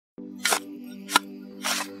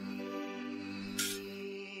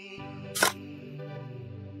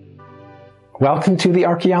Welcome to the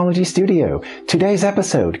Archaeology Studio. Today's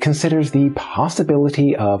episode considers the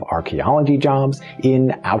possibility of archaeology jobs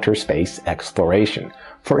in outer space exploration.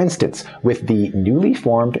 For instance, with the newly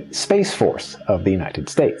formed Space Force of the United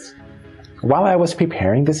States. While I was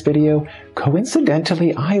preparing this video,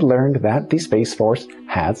 coincidentally I learned that the Space Force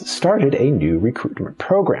has started a new recruitment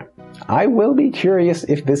program. I will be curious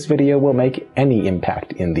if this video will make any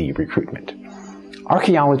impact in the recruitment.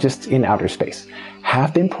 Archaeologists in outer space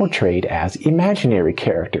have been portrayed as imaginary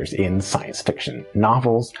characters in science fiction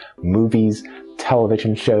novels, movies,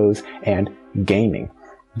 television shows, and gaming.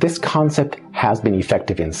 This concept has been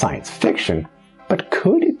effective in science fiction, but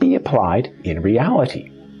could it be applied in reality?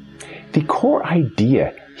 The core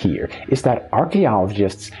idea here is that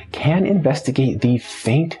archaeologists can investigate the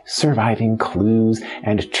faint surviving clues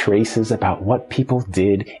and traces about what people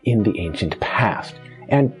did in the ancient past.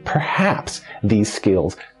 And perhaps these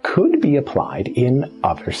skills could be applied in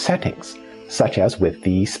other settings, such as with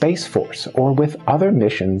the Space Force or with other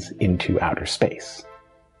missions into outer space.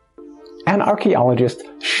 An archaeologist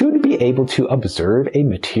should be able to observe a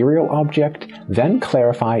material object, then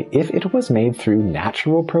clarify if it was made through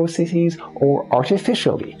natural processes or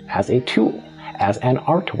artificially as a tool, as an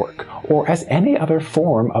artwork, or as any other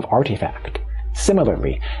form of artifact.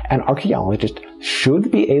 Similarly, an archaeologist should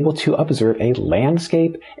be able to observe a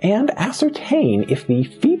landscape and ascertain if the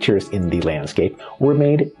features in the landscape were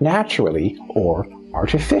made naturally or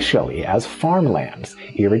artificially as farmlands,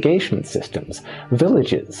 irrigation systems,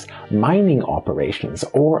 villages, mining operations,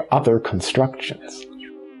 or other constructions.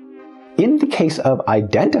 In the case of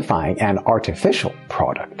identifying an artificial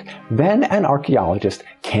product, then an archaeologist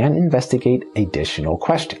can investigate additional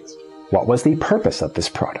questions. What was the purpose of this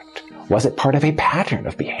product? Was it part of a pattern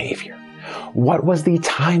of behavior? What was the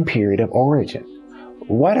time period of origin?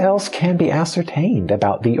 What else can be ascertained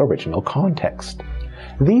about the original context?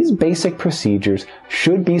 These basic procedures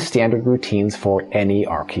should be standard routines for any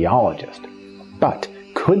archaeologist. But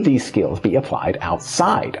could these skills be applied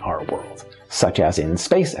outside our world, such as in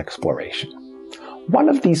space exploration? One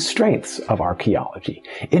of the strengths of archaeology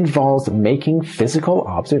involves making physical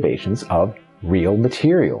observations of real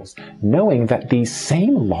materials, knowing that these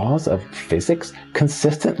same laws of physics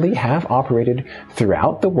consistently have operated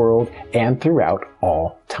throughout the world and throughout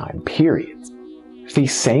all time periods. The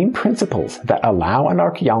same principles that allow an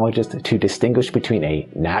archaeologist to distinguish between a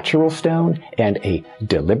natural stone and a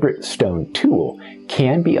deliberate stone tool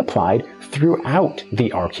can be applied throughout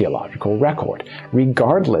the archaeological record,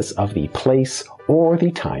 regardless of the place or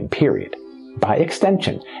the time period. By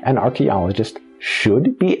extension, an archaeologist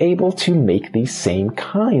should be able to make these same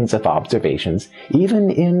kinds of observations even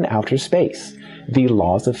in outer space. The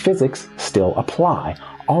laws of physics still apply,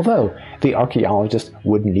 although the archaeologist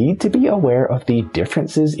would need to be aware of the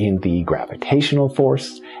differences in the gravitational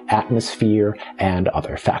force, atmosphere, and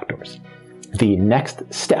other factors. The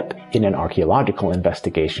next step in an archaeological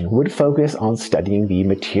investigation would focus on studying the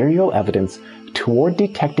material evidence toward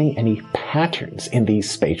detecting any patterns in the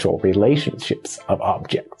spatial relationships of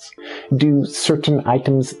objects. Do certain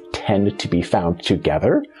items tend to be found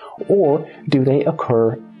together, or do they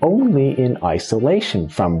occur only in isolation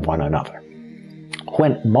from one another?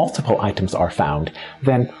 When multiple items are found,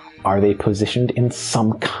 then are they positioned in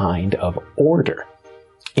some kind of order?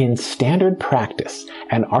 In standard practice,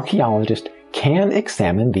 an archaeologist can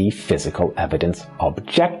examine the physical evidence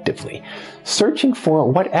objectively, searching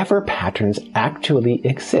for whatever patterns actually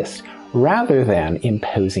exist, rather than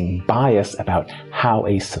imposing bias about how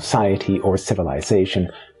a society or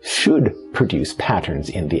civilization should produce patterns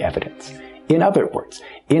in the evidence. In other words,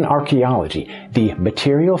 in archaeology, the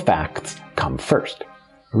material facts come first.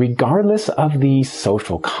 Regardless of the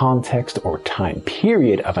social context or time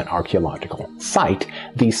period of an archaeological site,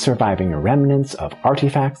 the surviving remnants of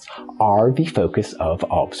artifacts are the focus of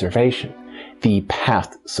observation. The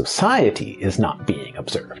past society is not being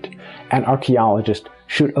observed. An archaeologist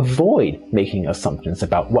should avoid making assumptions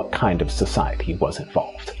about what kind of society was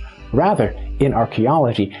involved. Rather, in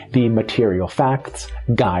archaeology, the material facts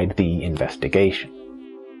guide the investigation.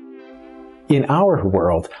 In our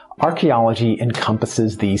world, archaeology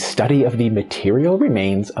encompasses the study of the material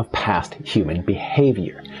remains of past human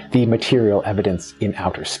behavior. The material evidence in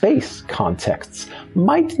outer space contexts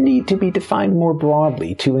might need to be defined more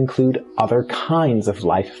broadly to include other kinds of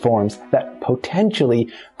life forms that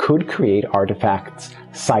potentially could create artifacts,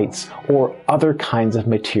 sites, or other kinds of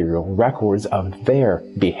material records of their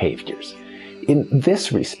behaviors. In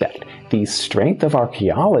this respect, the strength of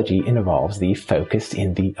archaeology involves the focus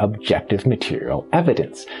in the objective material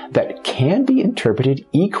evidence that can be interpreted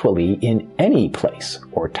equally in any place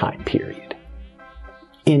or time period.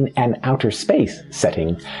 In an outer space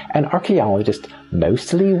setting, an archaeologist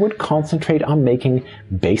mostly would concentrate on making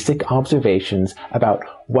basic observations about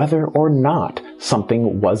whether or not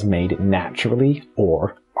something was made naturally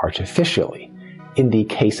or artificially. In the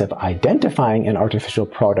case of identifying an artificial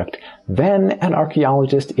product, then an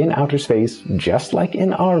archaeologist in outer space, just like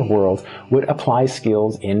in our world, would apply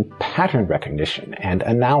skills in pattern recognition and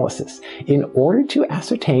analysis in order to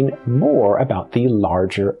ascertain more about the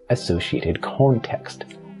larger associated context.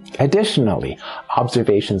 Additionally,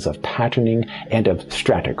 observations of patterning and of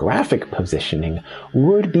stratigraphic positioning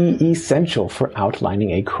would be essential for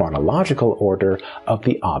outlining a chronological order of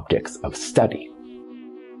the objects of study.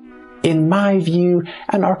 In my view,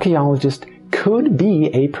 an archaeologist could be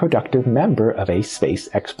a productive member of a space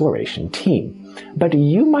exploration team, but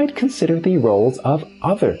you might consider the roles of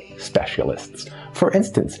other specialists. For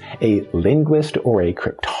instance, a linguist or a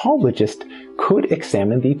cryptologist could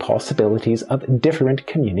examine the possibilities of different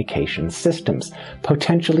communication systems,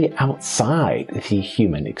 potentially outside the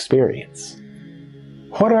human experience.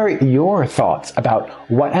 What are your thoughts about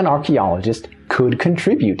what an archaeologist could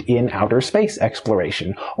contribute in outer space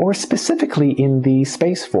exploration, or specifically in the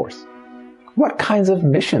Space Force? What kinds of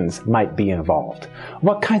missions might be involved?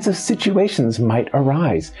 What kinds of situations might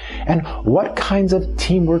arise? And what kinds of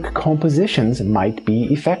teamwork compositions might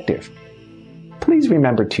be effective? Please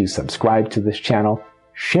remember to subscribe to this channel,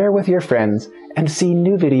 share with your friends, and see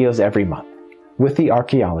new videos every month with the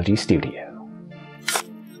Archaeology Studio.